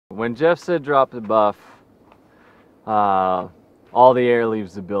when Jeff said drop the buff, all the air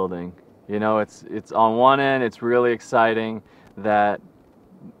leaves the building. You know, it's on one end, it's really exciting that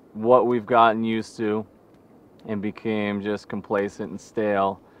what we've gotten used to and became just complacent and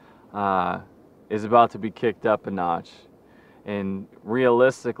stale is about to be kicked up a notch. And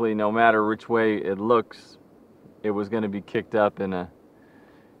realistically, no matter which way it looks, it was going to be kicked up in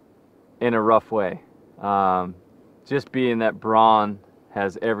a rough way. Just being that Braun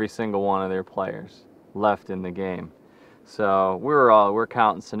has every single one of their players left in the game. So we're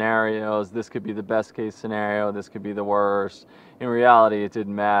counting scenarios. This could be the best case scenario. This could be the worst. In reality, it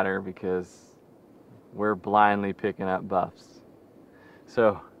didn't matter because we're blindly picking up buffs.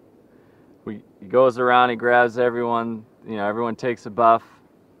 So he goes around, he grabs everyone. You know, everyone takes a buff.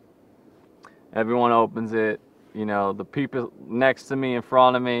 Everyone opens it. You know, the people next to me, in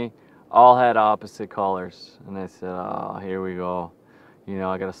front of me, all had opposite colors. And I said, oh, here we go. You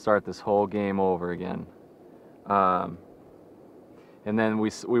know, I got to start this whole game over again. And then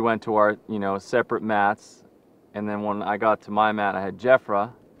we went to our, you know, separate mats. And then when I got to my mat, I had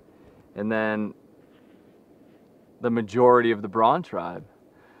Jeffra. And then the majority of the Braun tribe.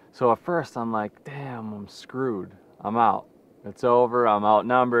 So at first I'm like, damn, I'm screwed. I'm out. It's over. I'm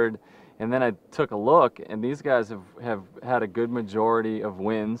outnumbered. And then I took a look, and these guys have had a good majority of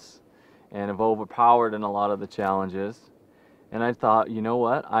wins and have overpowered in a lot of the challenges. And I thought, you know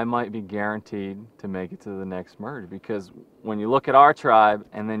what? I might be guaranteed to make it to the next merge, because when you look at our tribe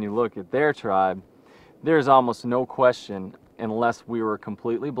and then you look at their tribe, there's almost no question, unless we were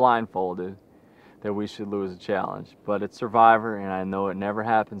completely blindfolded, that we should lose a challenge. But it's Survivor, and I know it never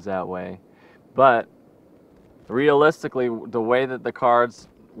happens that way. But realistically, the way that the cards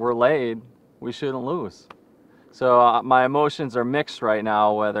were laid, we shouldn't lose. So my emotions are mixed right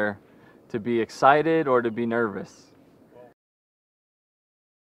now, whether to be excited or to be nervous.